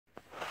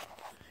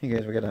You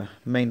guys, we got a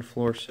main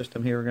floor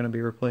system here we're going to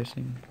be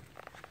replacing.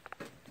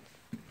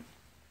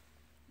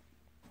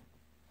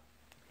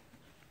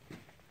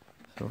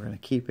 So we're going to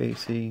keep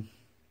AC.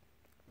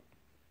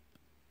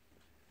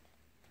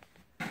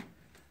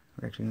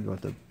 We're actually going to go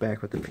with the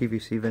back with the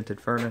PVC vented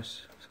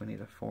furnace. So we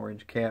need a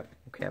 4-inch cap.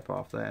 We'll cap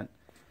off that.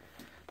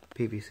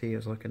 PVC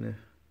is looking to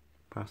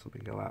possibly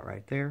go out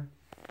right there.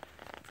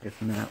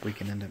 If not, we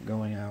can end up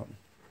going out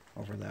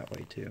over that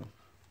way too.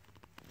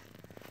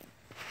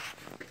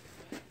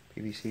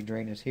 PVC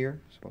drain is here,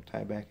 so we'll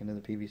tie back into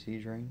the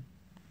PVC drain.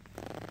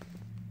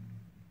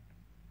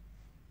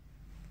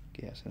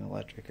 Gas and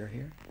electric are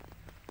here.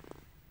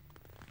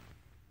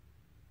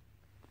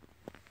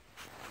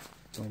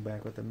 Going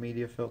back with the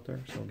media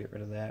filter, so we'll get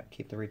rid of that,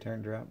 keep the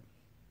return drop,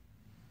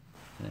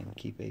 and then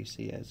keep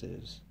AC as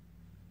is.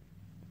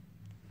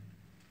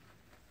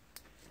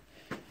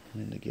 And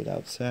then to get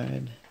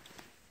outside,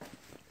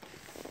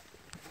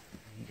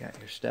 you got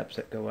your steps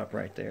that go up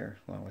right there,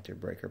 along with your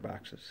breaker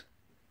boxes.